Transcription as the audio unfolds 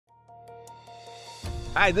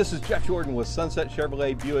Hi, this is Jeff Jordan with Mon-Sat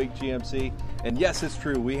Chevrolet Buick GMC. And yes, it's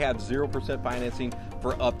true, we have 0% financing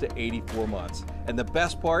for up to 84 months. And the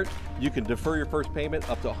best part, you can defer your first payment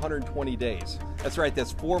up to 120 days. That's right,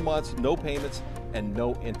 that's 4 months, no payments, and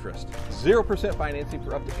no interest. 0% financing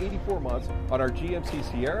for up to 84 months on our GMC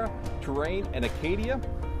Sierra, Terrain, and Acadia,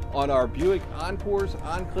 on our Buick Encores,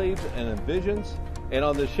 Enclaves, and Envisions, and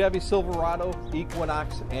on the Chevy Silverado,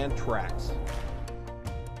 Equinox, and Trax.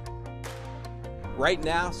 Right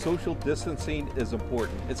now, social distancing is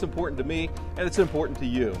important. It's important to me, and it's important to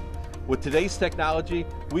you. With today's technology,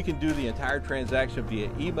 we can do the entire transaction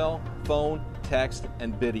via email, phone, text,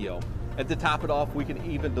 and video. And to top it off, we can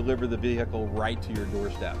even deliver the vehicle right to your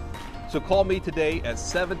doorstep. So call me today at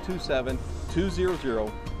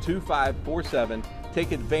 727-200-2547.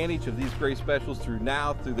 Take advantage of these great specials through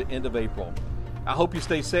the end of April. I hope you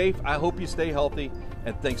stay safe, I hope you stay healthy,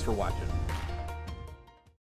 and thanks for watching.